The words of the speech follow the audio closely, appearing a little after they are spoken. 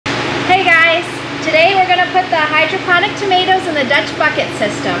Today we're gonna put the hydroponic tomatoes in the Dutch bucket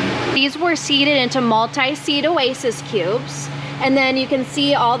system. These were seeded into multi-seed oasis cubes. And then you can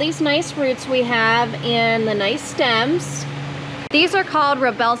see all these nice roots we have and the nice stems. These are called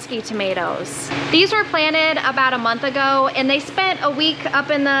Rebelski tomatoes. These were planted about a month ago and they spent a week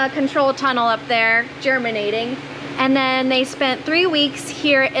up in the control tunnel up there germinating. And then they spent 3 weeks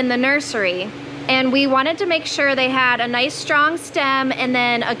here in the nursery. And we wanted to make sure they had a nice strong stem and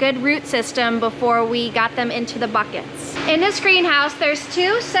then a good root system before we got them into the buckets. In this greenhouse, there's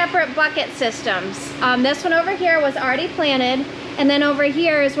 2 separate bucket systems. This one over here was already planted, and then over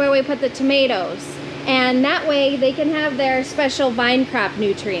here is where we put the tomatoes. And that way they can have their special vine crop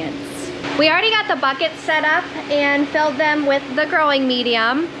nutrients. We already got the buckets set up and filled them with the growing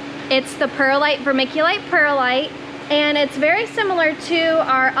medium. It's the perlite vermiculite perlite. And it's very similar to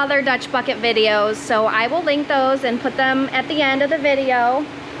our other Dutch bucket videos, so I will link those and put them at the end of the video.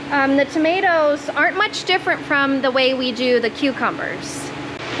 The tomatoes aren't much different from the way we do the cucumbers.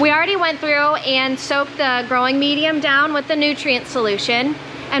 We already went through and soaked the growing medium down with the nutrient solution,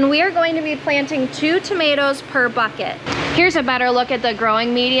 and we are going to be planting 2 tomatoes per bucket. Here's a better look at the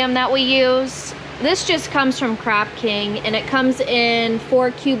growing medium that we use. This just comes from Crop King, and it comes in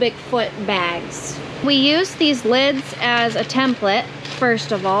 4 cubic foot bags. We use these lids as a template,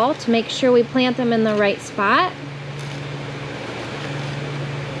 first of all, to make sure we plant them in the right spot.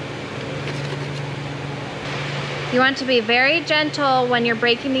 You want to be very gentle when you're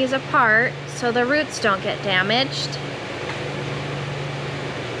breaking these apart so the roots don't get damaged.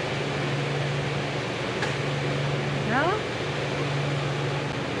 There we go.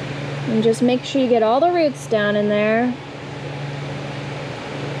 And just make sure you get all the roots down in there.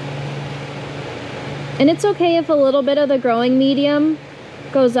 And it's okay if a little bit of the growing medium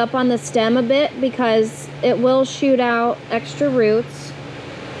goes up on the stem a bit because it will shoot out extra roots.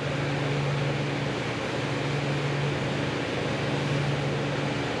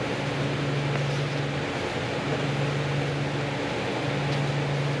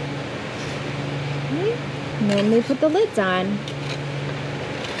 Okay. And then we put the lids on.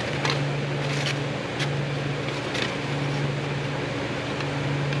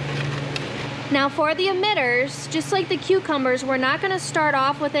 Now for the emitters, just like the cucumbers, we're not going to start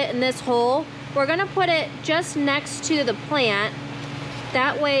off with it in this hole. We're going to put it just next to the plant.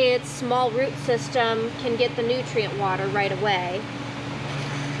 That way its small root system can get the nutrient water right away.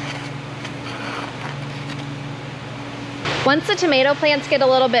 Once the tomato plants get a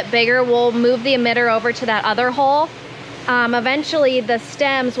little bit bigger, we'll move the emitter over to that other hole. Eventually the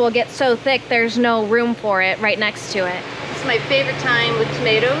stems will get so thick there's no room for it right next to it. It's my favorite time with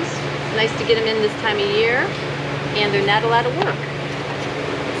tomatoes. Nice to get them in this time of year, and they're not a lot of work.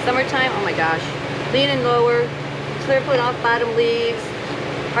 Summertime, oh my gosh. Leaning lower, clear pulling off bottom leaves,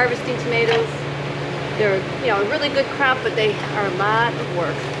 harvesting tomatoes. They're, you know, a really good crop, but they are a lot of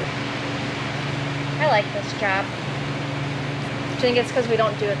work. I like this job. Do you think it's because we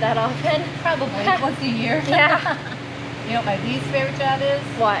don't do it that often? Probably, once a year. Yeah. You know what my least favorite job is?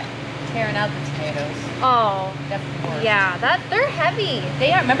 What? Tearing out the tomatoes. Oh. That's the worst. Yeah, they're heavy.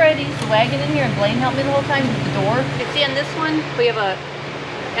 They are. Remember I had to use the wagon in here and Blaine helped me the whole time with the door? You can see on this one, we have a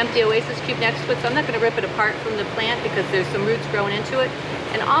empty oasis cube next to it, so I'm not going to rip it apart from the plant because there's some roots growing into it.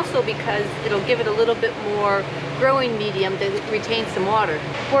 And also because it'll give it a little bit more growing medium to retain some water.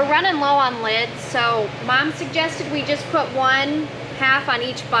 We're running low on lids, so Mom suggested we just put 1/2 on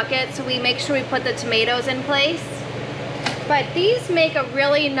each bucket so we make sure we put the tomatoes in place. But these make a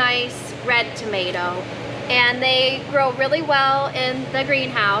really nice red tomato, and they grow really well in the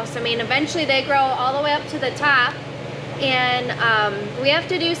greenhouse. I mean, eventually they grow all the way up to the top, and we have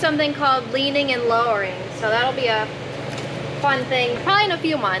to do something called leaning and lowering, so that'll be a fun thing, probably in a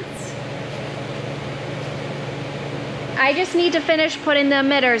few months. I just need to finish putting the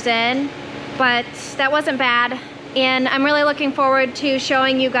emitters in, but that wasn't bad, and I'm really looking forward to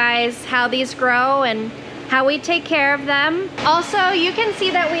showing you guys how these grow and how we take care of them. Also, you can see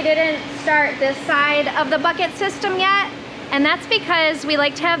that we didn't start this side of the bucket system yet, and that's because we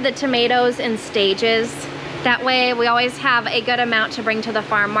like to have the tomatoes in stages. That way we always have a good amount to bring to the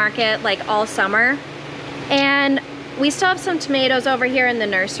farm market like all summer. And we still have some tomatoes over here in the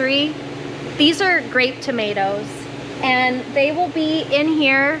nursery. These are grape tomatoes, and they will be in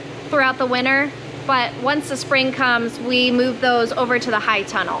here throughout the winter, but once the spring comes, we move those over to the high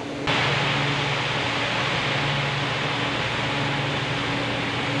tunnel.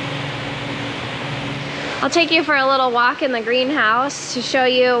 I'll take you for a little walk in the greenhouse to show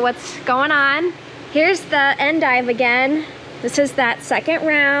you what's going on. Here's the endive again. This is that second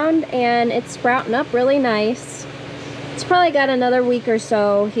round, and it's sprouting up really nice. It's probably got another week or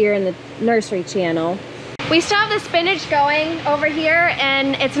so here in the nursery channel. We still have the spinach going over here,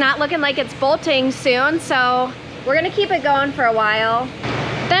 and it's not looking like it's bolting soon, so we're gonna keep it going for a while.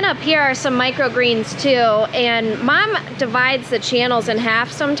 Then up here are some microgreens too, and Mom divides the channels in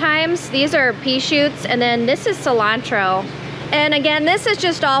half sometimes. These are pea shoots, and then this is cilantro. And again, this is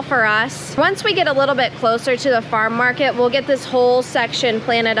just all for us. Once we get a little bit closer to the farm market, we'll get this whole section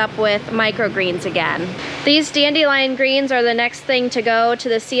planted up with microgreens again. These dandelion greens are the next thing to go to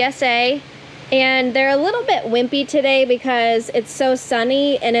the CSA. And they're a little bit wimpy today because it's so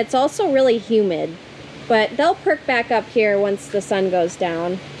sunny and it's also really humid. But they'll perk back up here once the sun goes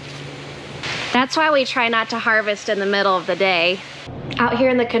down. That's why we try not to harvest in the middle of the day. Out here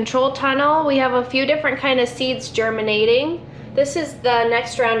in the control tunnel, we have a few different kind of seeds germinating. This is the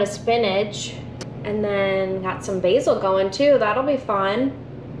next round of spinach. And then got some basil going too, that'll be fun.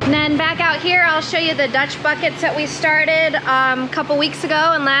 And then back out here, I'll show you the Dutch buckets that we started a couple weeks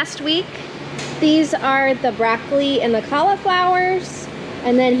ago and last week. These are the broccoli and the cauliflowers.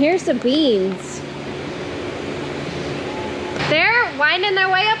 And then here's the beans. They're winding their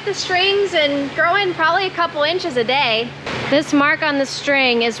way up the strings and growing probably a couple inches a day. This mark on the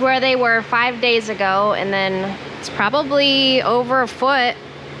string is where they were 5 days ago, and then it's probably over a foot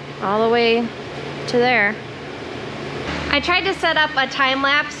all the way to there. I tried to set up a time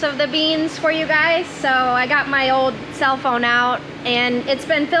lapse of the beans for you guys, so I got my old cell phone out and it's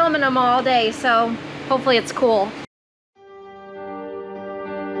been filming them all day, so hopefully it's cool.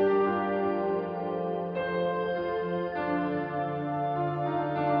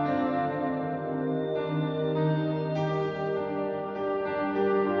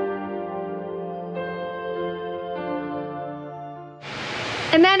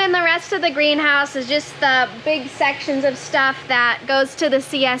 And then in the rest of the greenhouse is just the big sections of stuff that goes to the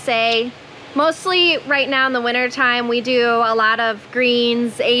CSA. Mostly right now in the winter time, we do a lot of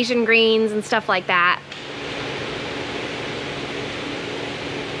greens, Asian greens and stuff like that.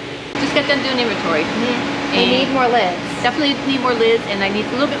 Just got done doing inventory. I need more lids. Definitely need more lids, and I need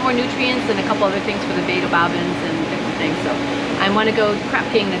a little bit more nutrients and a couple other things for the beta bobbins and different things. So I want to go crop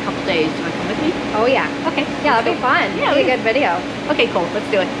king in a couple days. Do you want to come with me? Oh yeah. Okay. Yeah, that'd be fun. Yeah, it'd be a good video. Okay, cool. Let's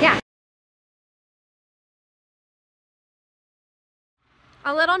do it. Yeah.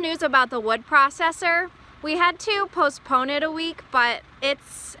 A little news about the wood processor. We had to postpone it a week, but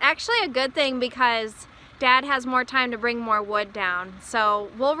it's actually a good thing because Dad has more time to bring more wood down. So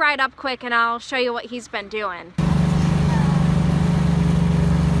we'll ride up quick and I'll show you what he's been doing.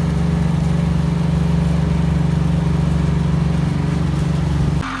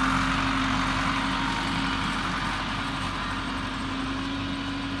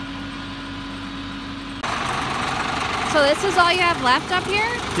 So this is all you have left up here?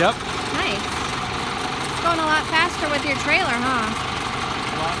 Yep. Nice. It's going a lot faster with your trailer, huh?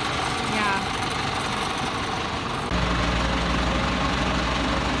 Yeah.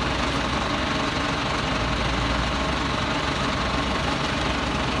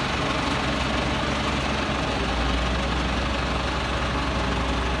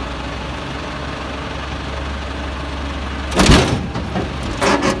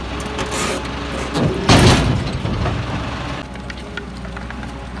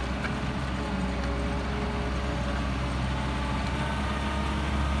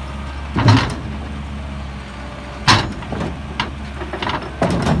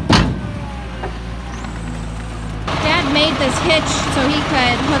 Made this hitch so he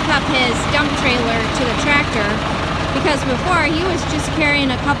could hook up his dump trailer to the tractor, because before he was just carrying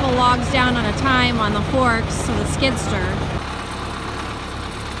a couple logs down at a time on the forks of the skidster.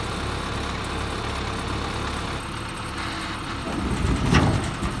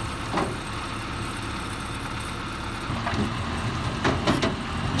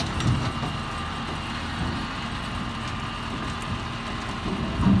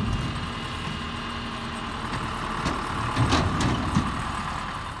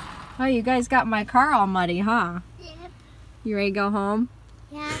 Oh, you guys got my car all muddy, huh? Yeah. You ready to go home?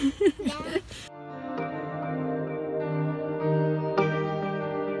 Yeah. Yeah.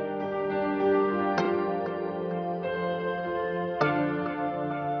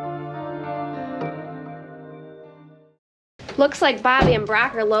 Looks like Bobby and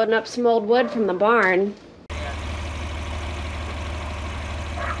Brock are loading up some old wood from the barn.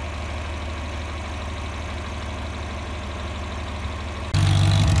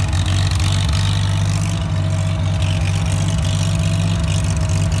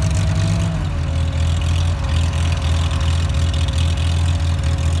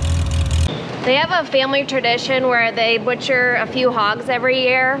 They have a family tradition where they butcher a few hogs every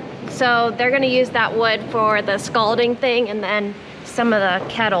year. So they're gonna use that wood for the scalding thing and then some of the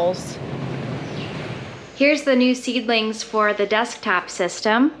kettles. Here's the new seedlings for the desktop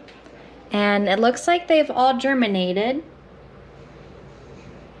system. And it looks like they've all germinated.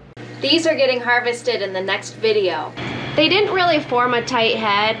 These are getting harvested in the next video. They didn't really form a tight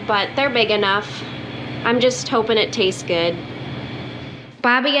head, but they're big enough. I'm just hoping it tastes good.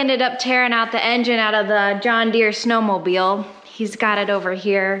 Bobby ended up tearing out the engine out of the John Deere snowmobile. He's got it over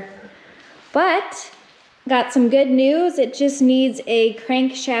here. But, got some good news. It just needs a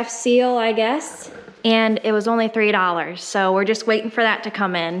crankshaft seal, I guess. And it was only $3, so we're just waiting for that to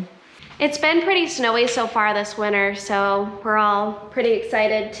come in. It's been pretty snowy so far this winter, so we're all pretty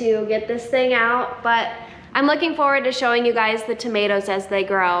excited to get this thing out, but I'm looking forward to showing you guys the tomatoes as they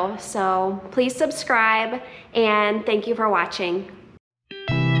grow. So please subscribe, and thank you for watching.